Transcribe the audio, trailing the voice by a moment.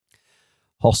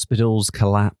Hospitals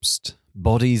collapsed,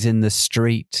 bodies in the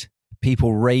street,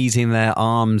 people raising their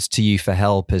arms to you for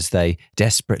help as they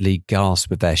desperately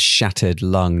gasp with their shattered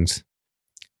lungs.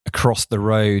 Across the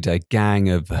road, a gang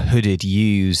of hooded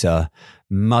youths are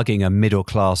mugging a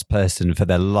middle-class person for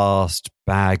their last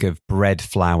bag of bread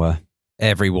flour.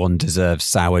 Everyone deserves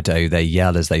sourdough, they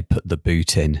yell as they put the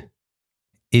boot in.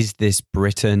 Is this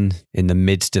Britain in the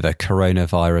midst of a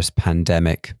coronavirus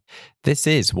pandemic? This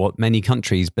is what many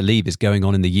countries believe is going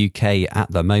on in the UK at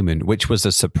the moment, which was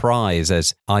a surprise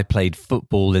as I played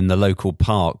football in the local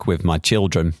park with my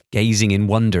children, gazing in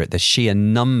wonder at the sheer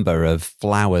number of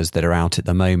flowers that are out at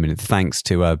the moment, thanks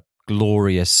to a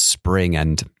glorious spring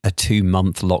and a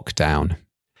 2-month lockdown.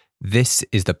 This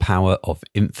is the power of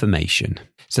information.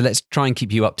 So let's try and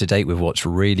keep you up to date with what's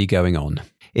really going on.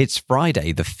 It's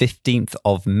Friday, the 15th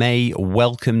of May.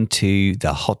 Welcome to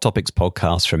the Hot Topics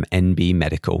podcast from NB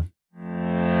Medical.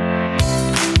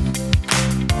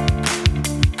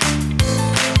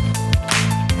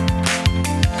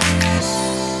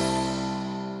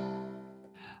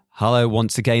 Hello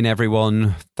once again,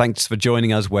 everyone. Thanks for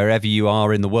joining us wherever you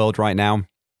are in the world right now.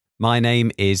 My name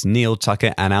is Neil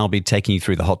Tucker, and I'll be taking you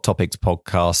through the Hot Topics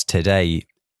podcast today.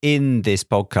 In this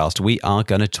podcast, we are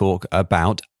going to talk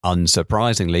about,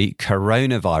 unsurprisingly,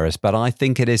 coronavirus, but I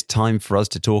think it is time for us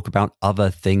to talk about other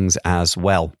things as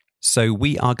well. So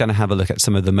we are going to have a look at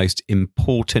some of the most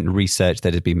important research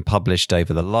that has been published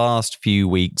over the last few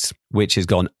weeks, which has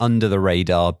gone under the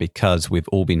radar because we've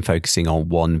all been focusing on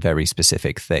one very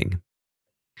specific thing.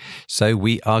 So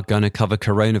we are going to cover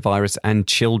coronavirus and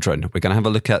children. We're going to have a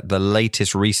look at the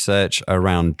latest research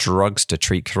around drugs to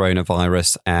treat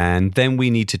coronavirus, and then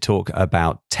we need to talk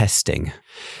about testing.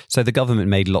 So the government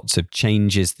made lots of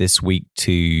changes this week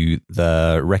to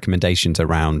the recommendations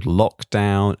around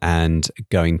lockdown and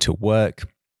going to work.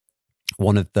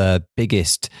 One of the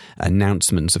biggest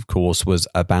announcements, of course, was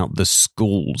about the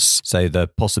schools. So the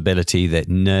possibility that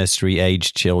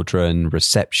nursery-age children,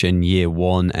 reception year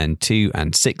 1 and 2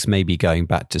 and 6 may be going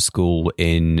back to school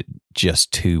in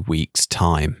just 2 weeks'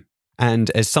 time.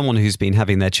 And as someone who's been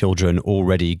having their children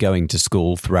already going to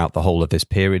school throughout the whole of this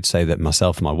period so that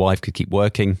myself and my wife could keep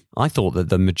working, I thought that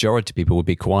the majority of people would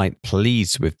be quite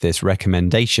pleased with this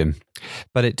recommendation.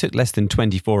 But it took less than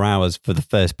 24 hours for the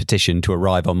first petition to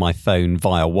arrive on my phone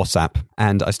via WhatsApp,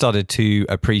 and I started to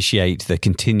appreciate the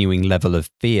continuing level of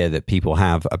fear that people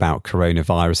have about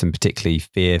coronavirus, and particularly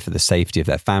fear for the safety of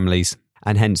their families,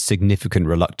 and hence significant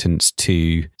reluctance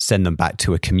to send them back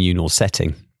to a communal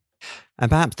setting. And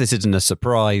perhaps this isn't a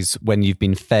surprise when you've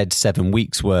been fed 7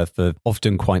 weeks' worth of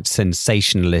often quite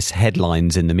sensationalist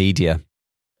headlines in the media.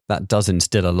 That does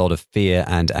instill a lot of fear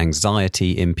and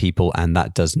anxiety in people, and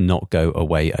that does not go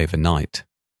away overnight.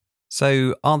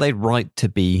 So are they right to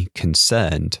be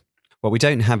concerned? Well, we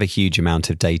don't have a huge amount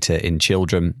of data in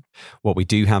children. What we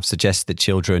do have suggests that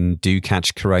children do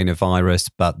catch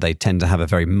coronavirus, but they tend to have a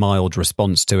very mild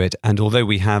response to it. And although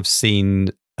we have seen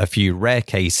a few rare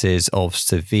cases of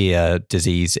severe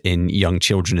disease in young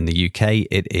children in the UK,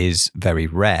 it is very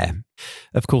rare.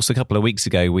 Of course, a couple of weeks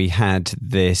ago, we had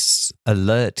this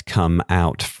alert come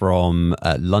out from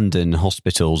London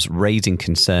hospitals raising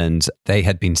concerns. They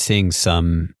had been seeing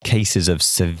some cases of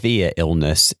severe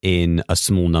illness in a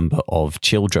small number of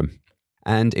children.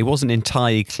 And it wasn't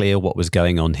entirely clear what was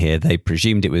going on here. They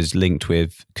presumed it was linked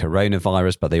with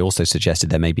coronavirus, but they also suggested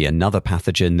there may be another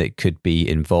pathogen that could be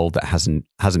involved that hasn't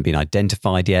been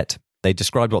identified yet. They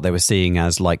described what they were seeing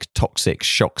as like toxic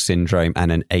shock syndrome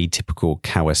and an atypical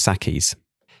Kawasaki's.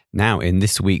 Now, in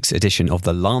this week's edition of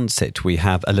The Lancet, we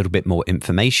have a little bit more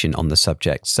information on the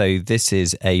subject. So this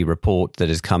is a report that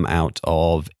has come out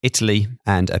of Italy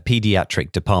and a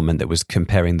pediatric department that was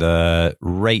comparing the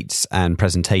rates and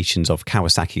presentations of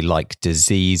Kawasaki-like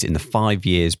disease in the 5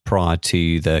 years prior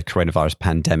to the coronavirus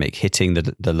pandemic hitting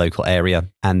the local area,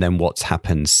 and then what's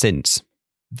happened since.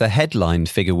 The headline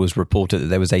figure was reported that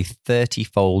there was a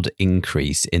 30-fold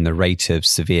increase in the rate of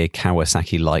severe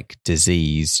Kawasaki-like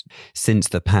disease since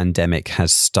the pandemic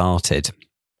has started.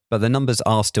 But the numbers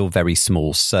are still very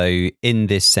small. So in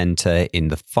this centre, in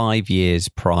the 5 years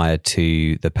prior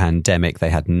to the pandemic, they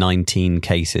had 19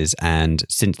 cases. And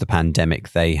since the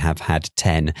pandemic, they have had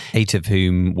 10, 8 of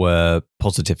whom were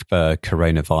positive for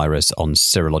coronavirus on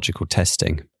serological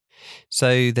testing.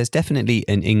 So there's definitely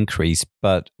an increase,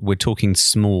 but we're talking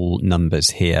small numbers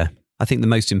here. I think the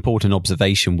most important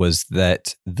observation was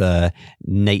that the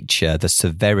nature, the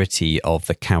severity of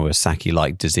the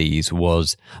Kawasaki-like disease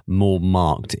was more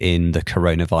marked in the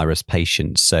coronavirus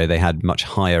patients. So they had much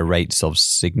higher rates of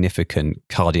significant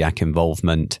cardiac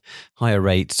involvement, higher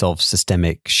rates of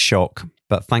systemic shock,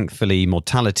 But thankfully,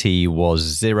 mortality was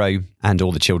 0 and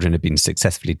all the children had been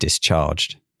successfully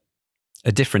discharged.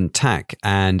 A different tack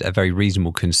and a very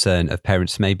reasonable concern of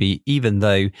parents may be, even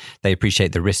though they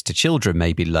appreciate the risk to children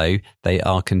may be low, they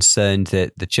are concerned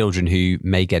that the children who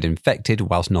may get infected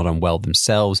whilst not unwell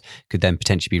themselves could then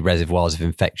potentially be reservoirs of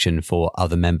infection for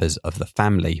other members of the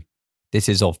family. This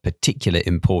is of particular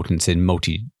importance in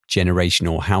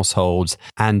multi-generational households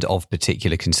and of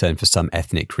particular concern for some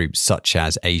ethnic groups such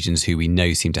as Asians, who we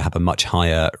know seem to have a much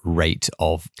higher rate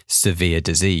of severe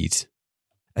disease.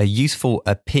 A useful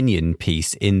opinion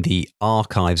piece in the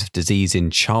Archives of Disease in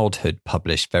Childhood,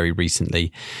 published very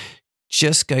recently,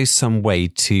 just goes some way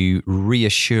to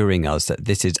reassuring us that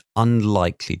this is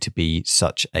unlikely to be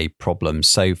such a problem.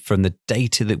 So from the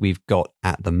data that we've got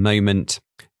at the moment,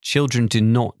 children do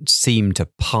not seem to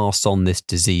pass on this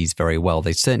disease very well.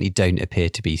 They certainly don't appear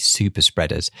to be super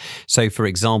spreaders. So, for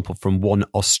example, from one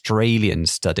Australian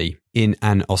study, in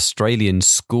an Australian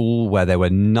school where there were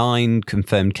 9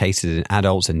 confirmed cases in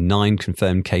adults and 9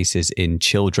 confirmed cases in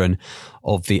children,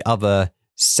 of the other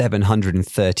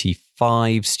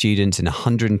 735 students and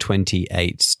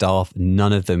 128 staff,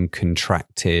 none of them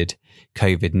contracted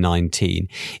COVID-19.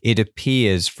 It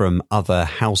appears from other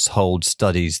household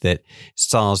studies that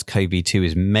SARS-CoV-2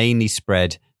 is mainly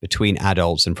spread between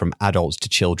adults and from adults to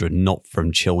children, not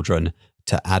from children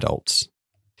to adults.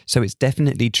 So it's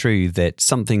definitely true that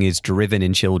something is driven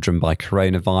in children by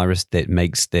coronavirus that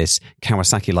makes this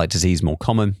Kawasaki-like disease more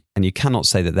common. And you cannot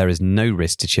say that there is no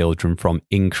risk to children from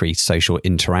increased social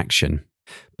interaction.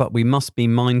 But we must be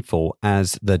mindful,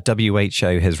 as the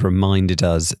WHO has reminded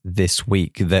us this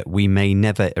week, that we may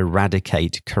never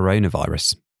eradicate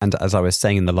coronavirus. And as I was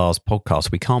saying in the last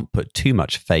podcast, we can't put too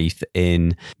much faith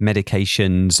in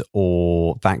medications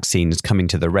or vaccines coming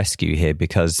to the rescue here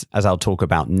because, as I'll talk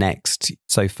about next,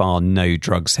 so far no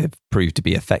drugs have proved to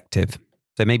be effective.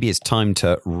 So maybe it's time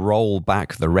to roll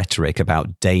back the rhetoric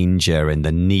about danger and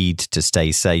the need to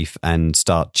stay safe and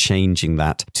start changing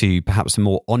that to perhaps a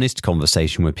more honest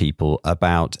conversation with people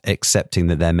about accepting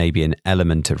that there may be an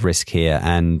element of risk here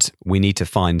and we need to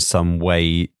find some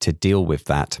way to deal with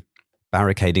that.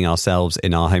 Barricading ourselves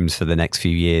in our homes for the next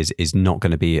few years is not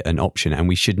going to be an option. And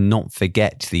we should not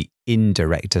forget the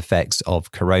indirect effects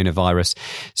of coronavirus.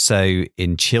 So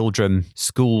in children,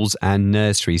 schools and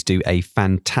nurseries do a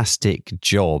fantastic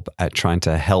job at trying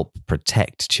to help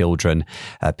protect children,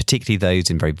 particularly those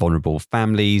in very vulnerable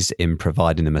families, in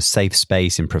providing them a safe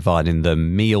space, in providing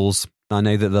them meals. I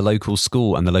know that the local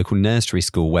school and the local nursery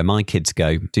school where my kids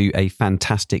go do a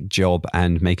fantastic job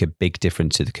and make a big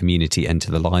difference to the community and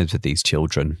to the lives of these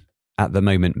children. At the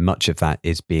moment, much of that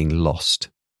is being lost.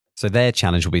 So their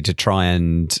challenge will be to try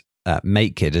and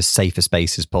make it as safe a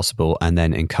space as possible and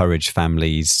then encourage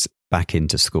families back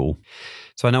into school.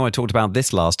 So I know I talked about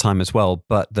this last time as well,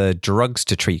 but the drugs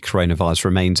to treat coronavirus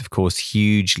remains, of course,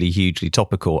 hugely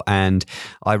topical. And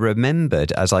I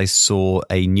remembered as I saw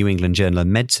a New England Journal of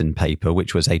Medicine paper,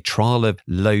 which was a trial of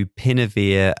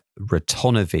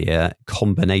lopinavir-ritonavir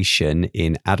combination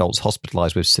in adults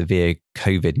hospitalized with severe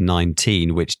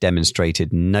COVID-19, which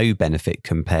demonstrated no benefit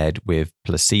compared with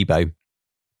placebo.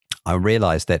 I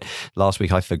realized that last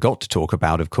week I forgot to talk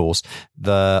about, of course,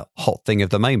 the hot thing of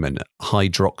the moment,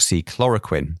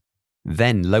 hydroxychloroquine.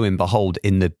 Then, lo and behold,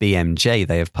 in the BMJ,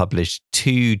 they have published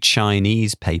 2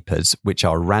 Chinese papers, which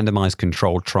are randomized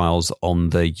controlled trials on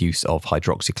the use of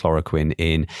hydroxychloroquine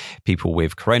in people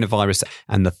with coronavirus.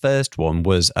 And the first one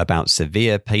was about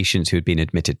severe patients who had been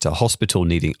admitted to hospital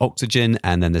needing oxygen.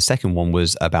 And then the second one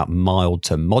was about mild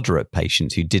to moderate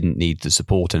patients who didn't need the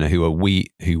support and who we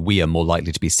are more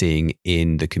likely to be seeing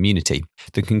in the community.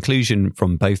 The conclusion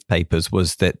from both papers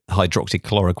was that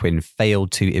hydroxychloroquine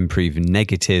failed to improve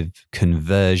negative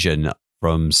conversion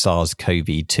from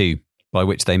SARS-CoV-2, by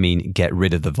which they mean get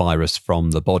rid of the virus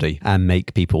from the body and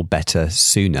make people better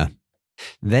sooner.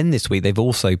 Then this week, they've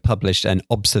also published an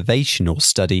observational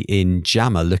study in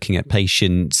JAMA looking at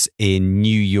patients in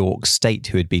New York State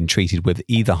who had been treated with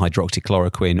either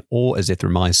hydroxychloroquine or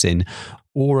azithromycin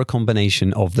or a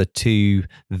combination of the two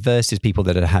versus people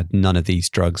that had had none of these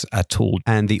drugs at all.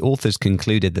 And the authors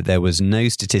concluded that there was no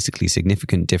statistically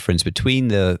significant difference between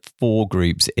the 4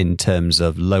 groups in terms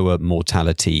of lower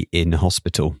mortality in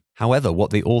hospital. However, what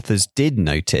the authors did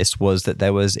notice was that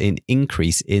there was an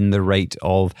increase in the rate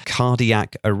of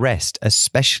cardiac arrest,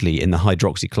 especially in the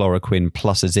hydroxychloroquine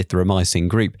plus azithromycin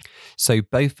group. So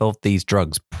both of these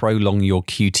drugs prolong your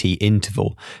QT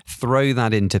interval. Throw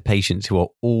that into patients who are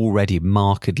already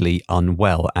markedly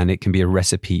unwell, and it can be a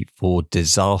recipe for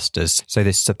disasters. So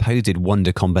this supposed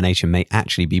wonder combination may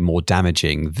actually be more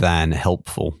damaging than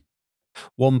helpful.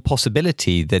 One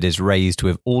possibility that is raised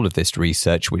with all of this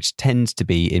research, which tends to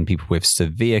be in people with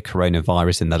severe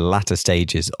coronavirus in the latter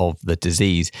stages of the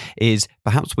disease, is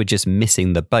perhaps we're just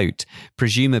missing the boat.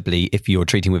 Presumably, if you're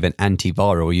treating with an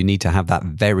antiviral, you need to have that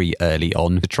very early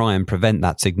on to try and prevent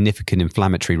that significant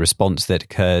inflammatory response that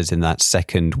occurs in that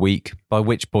second week, by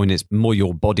which point it's more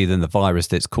your body than the virus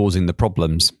that's causing the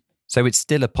problems. So it's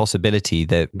still a possibility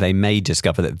that they may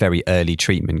discover that very early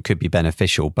treatment could be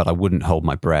beneficial, but I wouldn't hold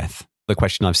my breath. The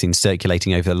question I've seen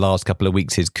circulating over the last couple of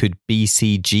weeks is, could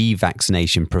BCG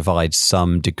vaccination provide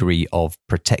some degree of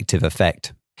protective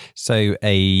effect? So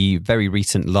a very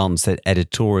recent Lancet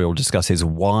editorial discusses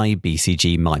why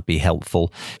BCG might be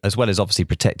helpful, as well as obviously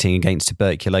protecting against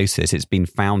tuberculosis. It's been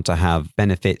found to have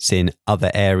benefits in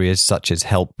other areas, such as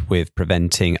help with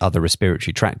preventing other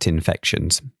respiratory tract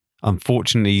infections.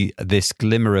 Unfortunately, this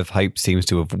glimmer of hope seems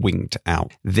to have winked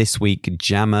out. This week,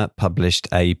 JAMA published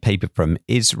a paper from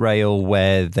Israel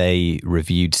where they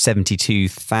reviewed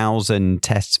 72,000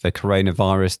 tests for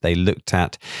coronavirus. They looked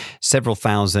at several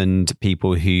thousand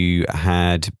people who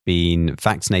had been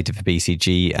vaccinated for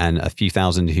BCG and a few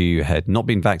thousand who had not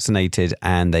been vaccinated,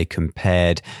 and they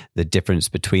compared the difference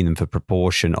between them for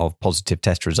proportion of positive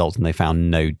test results, and they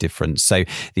found no difference. So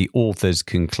the authors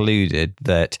concluded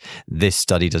that this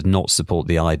study does not support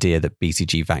the idea that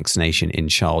BCG vaccination in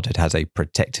childhood has a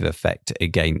protective effect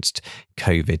against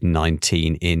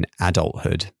COVID-19 in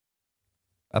adulthood.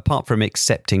 Apart from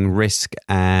accepting risk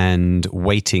and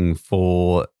waiting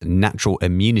for natural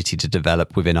immunity to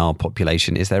develop within our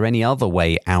population, is there any other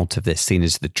way out of this, seen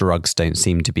as the drugs don't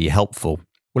seem to be helpful?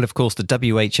 Well, of course, the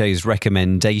WHO's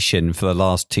recommendation for the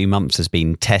last 2 months has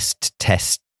been tests.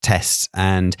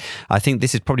 And I think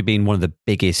this has probably been one of the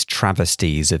biggest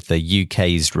travesties of the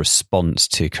UK's response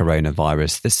to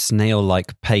coronavirus, the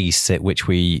snail-like pace at which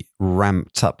we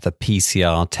ramped up the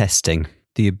PCR testing,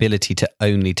 the ability to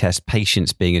only test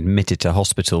patients being admitted to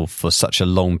hospital for such a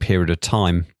long period of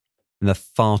time, and the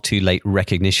far too late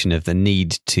recognition of the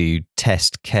need to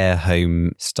test care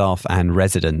home staff and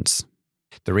residents.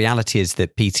 The reality is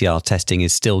that PCR testing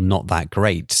is still not that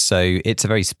great, so it's a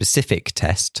very specific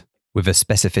test with a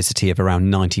specificity of around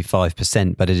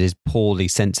 95%, but it is poorly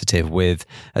sensitive with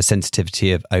a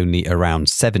sensitivity of only around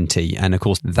 70. And of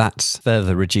course, that's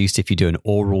further reduced if you do an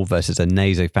oral versus a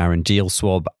nasopharyngeal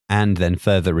swab, and then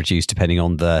further reduced depending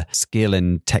on the skill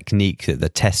and technique that the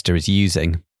tester is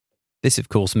using. This, of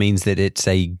course, means that it's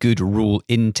a good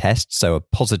rule-in test, so a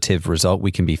positive result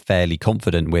we can be fairly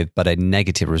confident with, but a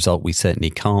negative result we certainly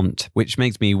can't, which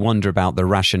makes me wonder about the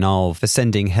rationale for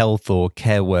sending health or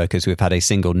care workers who have had a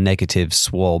single negative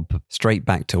swab straight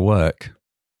back to work.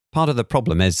 Part of the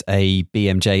problem, as a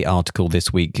BMJ article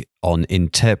this week on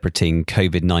interpreting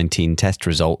COVID-19 test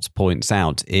results points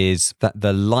out, is that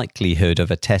the likelihood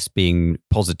of a test being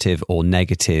positive or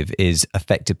negative is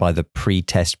affected by the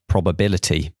pre-test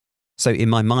probability. So in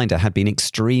my mind, I had been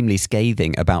extremely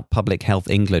scathing about Public Health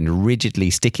England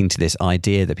rigidly sticking to this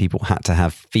idea that people had to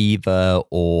have fever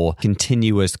or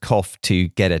continuous cough to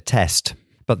get a test.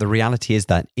 But the reality is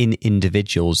that in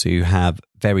individuals who have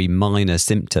very minor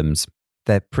symptoms,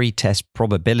 their pre-test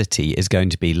probability is going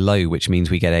to be low, which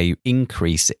means we get an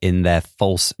increase in their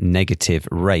false negative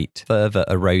rate, further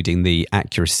eroding the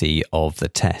accuracy of the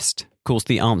test. Of course,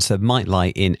 the answer might lie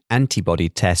in antibody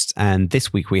tests, and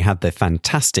this week we had the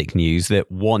fantastic news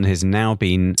that one has now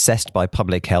been assessed by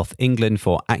Public Health England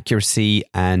for accuracy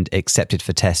and accepted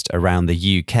for test around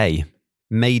the UK.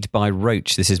 Made by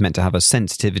Roche, this is meant to have a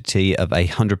sensitivity of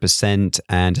 100%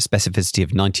 and a specificity of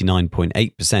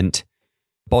 99.8%.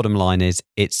 Bottom line is,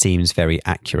 it seems very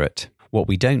accurate. What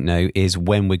we don't know is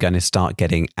when we're going to start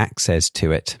getting access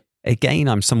to it. Again,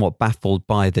 I'm somewhat baffled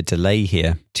by the delay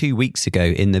here. 2 weeks ago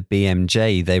in the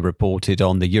BMJ, they reported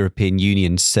on the European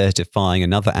Union certifying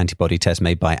another antibody test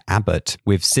made by Abbott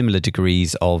with similar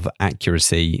degrees of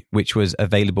accuracy, which was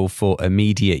available for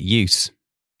immediate use.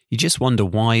 You just wonder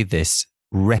why this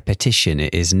repetition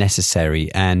is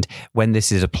necessary, and when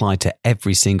this is applied to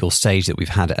every single stage that we've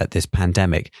had at this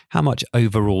pandemic, how much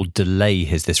overall delay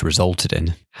has this resulted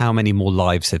in? How many more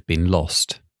lives have been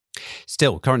lost?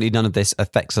 Still, currently none of this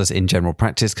affects us in general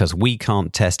practice because we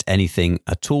can't test anything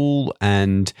at all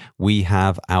and we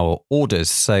have our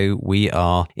orders. So we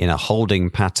are in a holding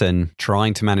pattern,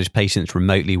 trying to manage patients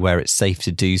remotely where it's safe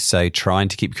to do so, trying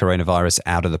to keep coronavirus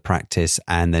out of the practice,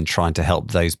 and then trying to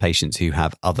help those patients who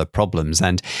have other problems.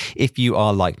 And if you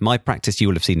are like my practice, you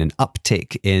will have seen an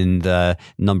uptick in the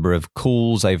number of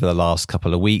calls over the last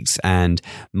couple of weeks, and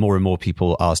more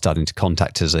people are starting to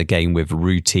contact us again with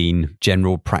routine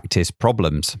general practice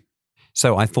problems.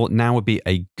 So I thought now would be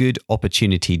a good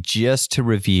opportunity just to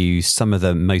review some of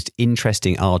the most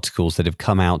interesting articles that have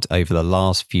come out over the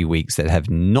last few weeks that have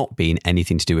not been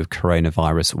anything to do with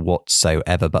coronavirus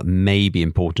whatsoever, but may be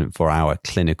important for our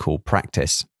clinical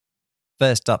practice.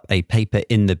 First up, a paper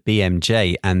in the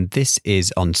BMJ, and this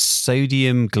is on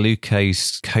sodium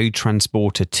glucose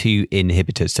cotransporter 2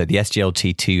 inhibitors. So the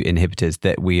SGLT2 inhibitors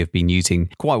that we have been using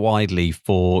quite widely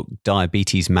for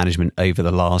diabetes management over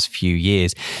the last few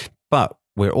years. But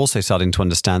we're also starting to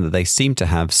understand that they seem to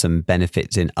have some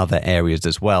benefits in other areas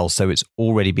as well. So it's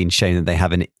already been shown that they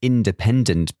have an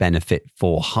independent benefit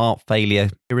for heart failure,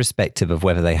 irrespective of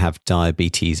whether they have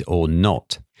diabetes or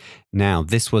not. Now,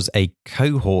 this was a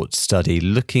cohort study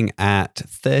looking at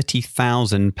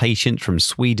 30,000 patients from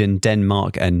Sweden,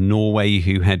 Denmark, and Norway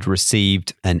who had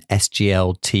received an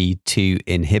SGLT2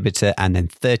 inhibitor, and then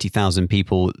 30,000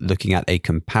 people looking at a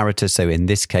comparator. So in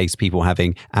this case, people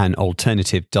having an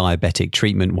alternative diabetic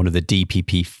treatment, one of the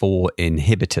DPP4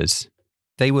 inhibitors.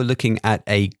 They were looking at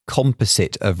a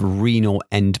composite of renal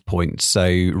endpoints, so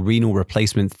renal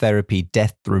replacement therapy,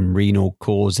 death from renal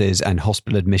causes, and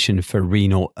hospital admission for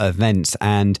renal events.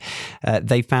 And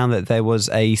they found that there was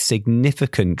a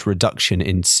significant reduction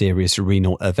in serious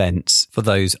renal events for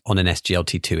those on an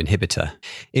SGLT2 inhibitor.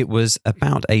 It was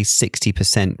about a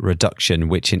 60% reduction,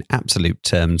 which in absolute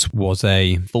terms was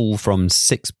a fall from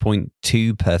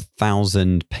 6.2 per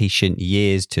 1,000 patient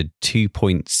years to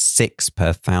 2.6 per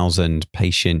 1,000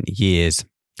 patient years.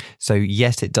 So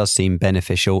yes, it does seem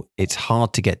beneficial. It's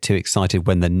hard to get too excited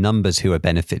when the numbers who are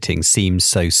benefiting seem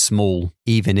so small,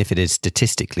 even if it is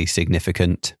statistically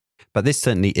significant. But this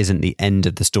certainly isn't the end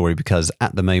of the story, because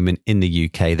at the moment in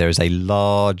the UK, there is a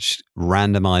large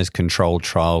randomized controlled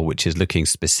trial which is looking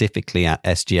specifically at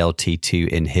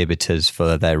SGLT2 inhibitors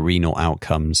for their renal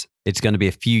outcomes. It's going to be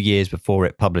a few years before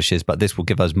it publishes, but this will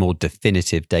give us more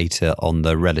definitive data on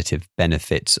the relative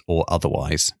benefits or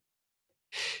otherwise.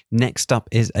 Next up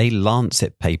is a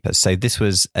Lancet paper. So this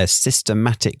was a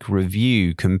systematic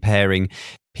review comparing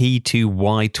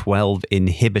P2Y12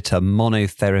 inhibitor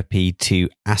monotherapy to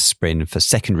aspirin for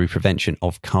secondary prevention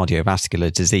of cardiovascular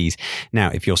disease. Now,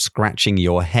 if you're scratching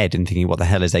your head and thinking, what the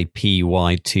hell is a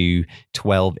PY212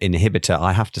 inhibitor?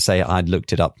 I have to say I'd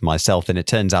looked it up myself, and it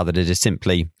turns out that it is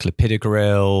simply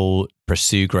clopidogrel,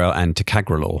 prasugrel, and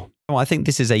ticagrelor. Well, I think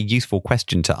this is a useful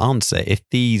question to answer. If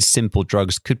these simple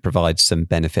drugs could provide some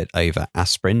benefit over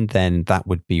aspirin, then that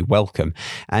would be welcome.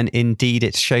 And indeed,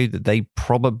 it showed that they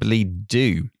probably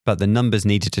do. But the numbers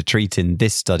needed to treat in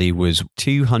this study was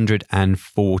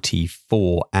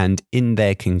 244. And in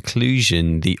their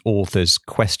conclusion, the authors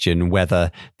question whether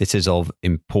this is of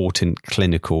important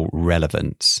clinical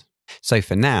relevance. So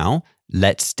for now,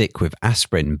 let's stick with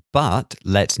aspirin, but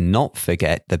let's not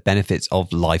forget the benefits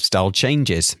of lifestyle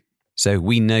changes. So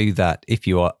we know that if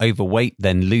you are overweight,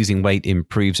 then losing weight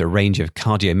improves a range of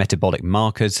cardiometabolic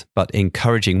markers, but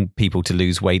encouraging people to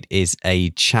lose weight is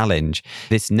a challenge.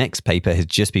 This next paper has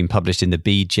just been published in the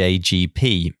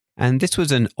BJGP. And this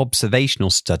was an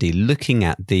observational study looking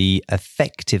at the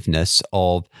effectiveness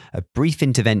of a brief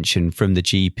intervention from the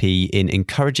GP in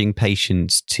encouraging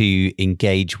patients to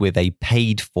engage with a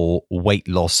paid-for weight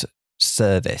loss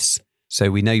service. So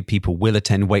we know people will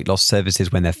attend weight loss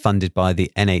services when they're funded by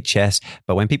the NHS,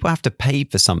 but when people have to pay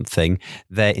for something,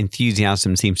 their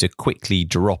enthusiasm seems to quickly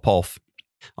drop off.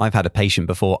 I've had a patient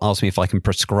before ask me if I can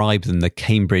prescribe them the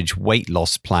Cambridge weight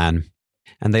loss plan,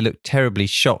 and they looked terribly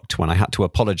shocked when I had to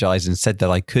apologise and said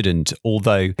that I couldn't,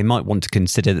 although they might want to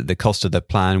consider that the cost of the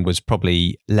plan was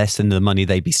probably less than the money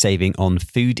they'd be saving on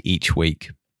food each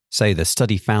week. So the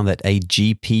study found that a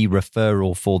GP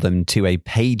referral for them to a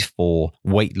paid-for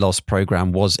weight loss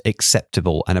program was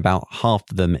acceptable, and about half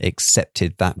of them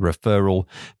accepted that referral.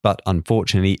 But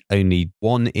unfortunately, only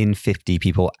 1 in 50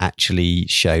 people actually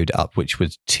showed up, which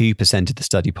was 2% of the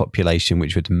study population,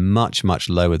 which was much, much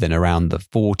lower than around the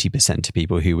 40% of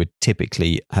people who would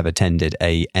typically have attended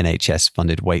a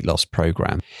NHS-funded weight loss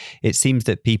program. It seems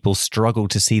that people struggle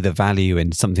to see the value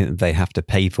in something that they have to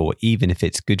pay for, even if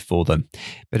it's good for them.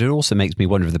 But it also makes me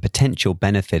wonder of the potential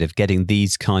benefit of getting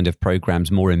these kind of programs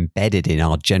more embedded in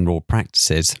our general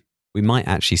practices. We might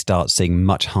actually start seeing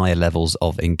much higher levels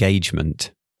of engagement.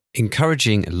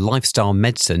 Encouraging lifestyle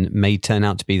medicine may turn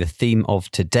out to be the theme of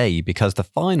today, because the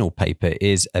final paper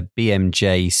is a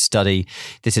BMJ study.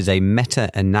 This is a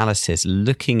meta-analysis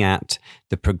looking at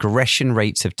the progression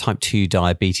rates of type 2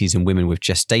 diabetes in women with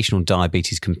gestational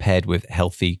diabetes compared with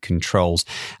healthy controls.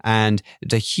 And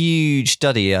it's a huge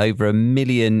study. Over 1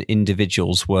 million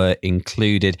individuals were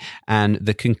included. And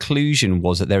the conclusion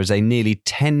was that there is a nearly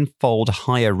 10-fold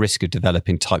higher risk of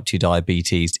developing type 2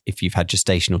 diabetes if you've had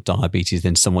gestational diabetes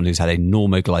than someone someone who's had a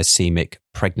normoglycemic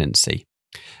pregnancy.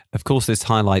 Of course, this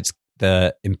highlights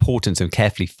the importance of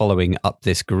carefully following up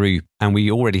this group. And we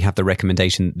already have the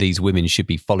recommendation that these women should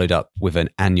be followed up with an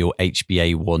annual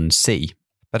HbA1c.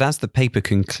 But as the paper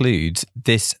concludes,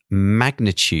 this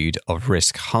magnitude of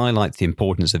risk highlights the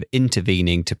importance of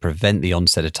intervening to prevent the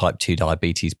onset of type 2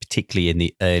 diabetes, particularly in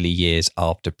the early years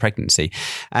after pregnancy.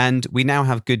 And we now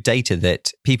have good data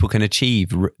that people can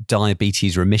achieve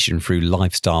diabetes remission through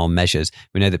lifestyle measures.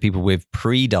 We know that people with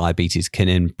pre-diabetes can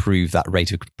improve that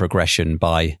rate of progression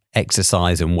by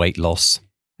exercise and weight loss.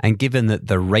 And given that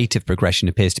the rate of progression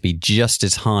appears to be just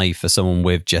as high for someone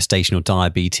with gestational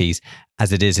diabetes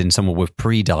as it is in someone with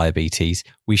pre-diabetes,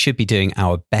 we should be doing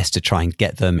our best to try and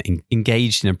get them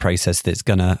engaged in a process that's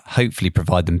going to hopefully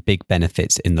provide them big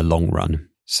benefits in the long run.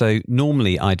 So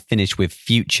normally I'd finish with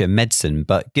future medicine,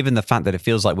 but given the fact that it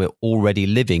feels like we're already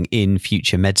living in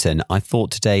future medicine, I thought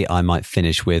today I might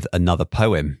finish with another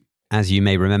poem. As you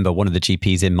may remember, one of the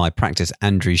GPs in my practice,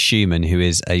 Andrew Schumann, who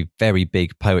is a very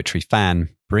big poetry fan,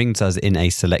 brings us in a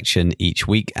selection each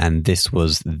week, and this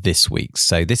was this week's.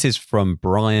 So this is from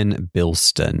Brian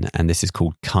Bilston, and this is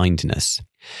called Kindness.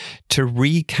 To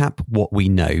recap what we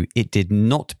know, it did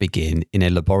not begin in a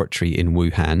laboratory in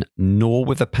Wuhan, nor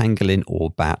with a pangolin or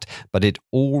bat, but it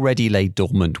already lay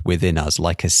dormant within us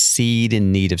like a seed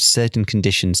in need of certain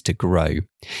conditions to grow.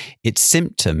 Its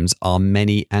symptoms are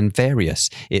many and various.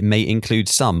 It may include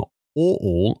some or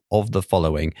all of the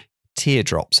following: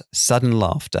 teardrops, sudden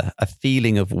laughter, a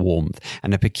feeling of warmth,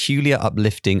 and a peculiar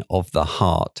uplifting of the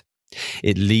heart.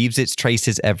 It leaves its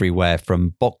traces everywhere,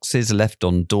 from boxes left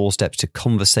on doorsteps to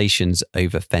conversations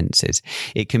over fences.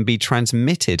 It can be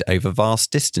transmitted over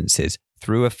vast distances,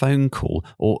 through a phone call,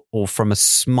 or from a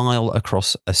smile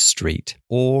across a street,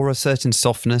 or a certain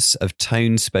softness of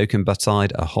tone spoken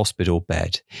beside a hospital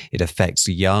bed. It affects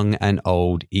young and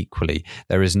old equally.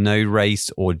 There is no race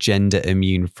or gender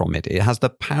immune from it. It has the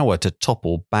power to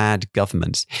topple bad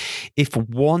governments. If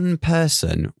one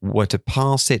person were to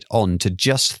pass it on to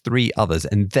just 3 others,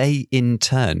 and they in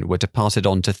turn were to pass it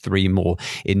on to 3 more,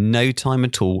 in no time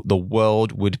at all, the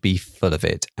world would be full of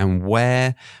it. And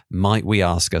where, might we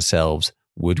ask ourselves,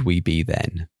 would we be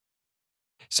then?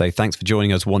 So thanks for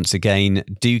joining us once again.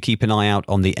 Do keep an eye out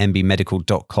on the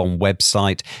nbmedical.com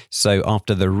website. So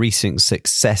after the recent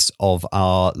success of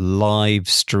our live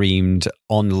streamed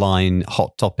online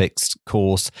Hot Topics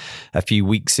course a few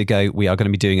weeks ago, we are going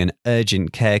to be doing an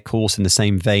urgent care course in the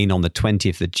same vein on the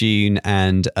 20th of June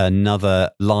and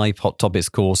another live Hot Topics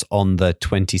course on the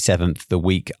 27th, the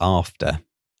week after.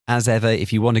 As ever,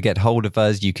 if you want to get hold of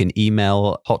us, you can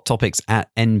email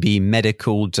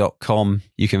hottopics@nbmedical.com.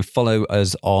 You can follow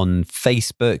us on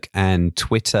Facebook and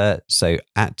Twitter, so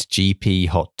 @GP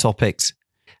Hot Topics.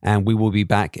 And we will be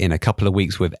back in a couple of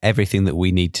weeks with everything that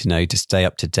we need to know to stay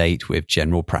up to date with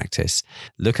general practice.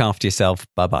 Look after yourself.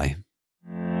 Bye-bye.